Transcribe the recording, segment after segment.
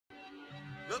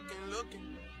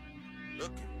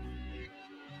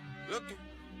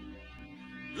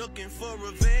Looking for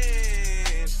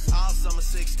revenge. All summer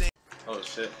 16. Oh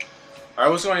shit. Alright,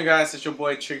 what's going on, guys? It's your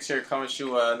boy Trickz here, coming to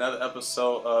you another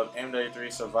episode of MW3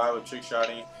 Surival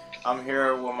Trickshotting. I'm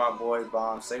here with my boy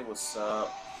Bomb. Say what's up.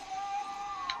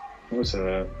 What's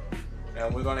up?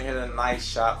 And we're gonna hit a nice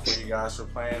shot for you guys. We're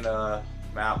playing the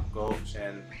map Gulch,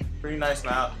 and pretty nice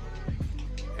map.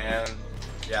 And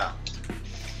yeah.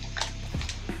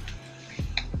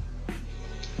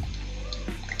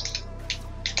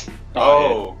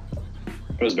 Oh,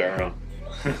 it was barrel.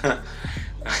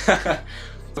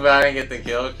 But I didn't get the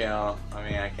kill count. I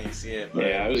mean, I can't see it. But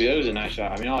Yeah, it was a nice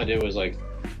shot. I mean, all I did was I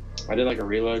did like a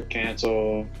reload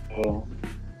cancel,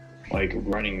 like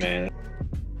running man.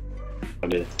 I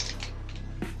did.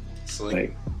 Sleep.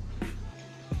 Like,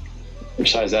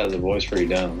 besides that, the voice pretty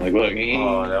dumb. Like, look.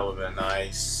 Oh, that would have been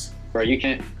nice. Bro, you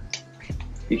can't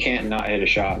not hit a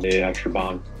shot, dude. After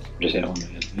bomb, just hit one,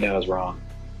 man. That was wrong.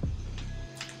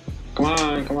 Come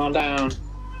on down.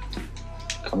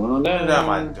 Come on down. Put it at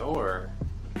my door.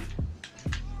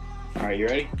 All right, you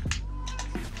ready?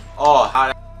 Oh,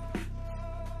 how?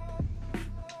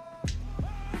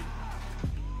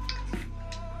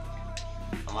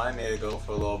 I might need to go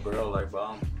for a little barrel like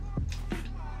bomb.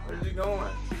 Where's he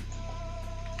going?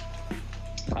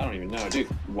 I don't even know, dude.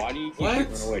 Why do you keep What?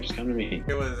 running away? Just come to me.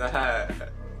 It was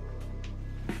that.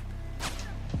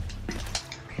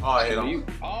 Oh, I hit him.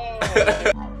 Oh.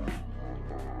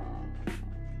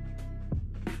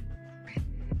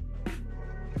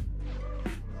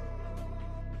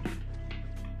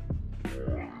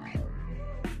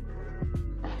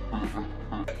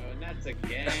 That's a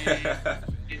game.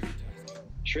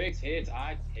 Trickz hits,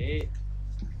 I hit.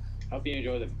 Hope you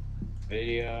enjoy the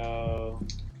video.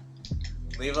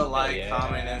 Leave a like, Yeah.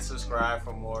 comment, and subscribe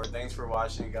for more. Thanks for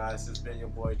watching, guys. It's been your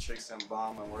boy Trickz and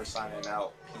Bomb, and we're signing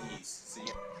out. Peace. See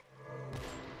you.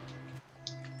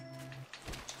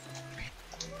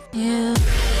 Yeah.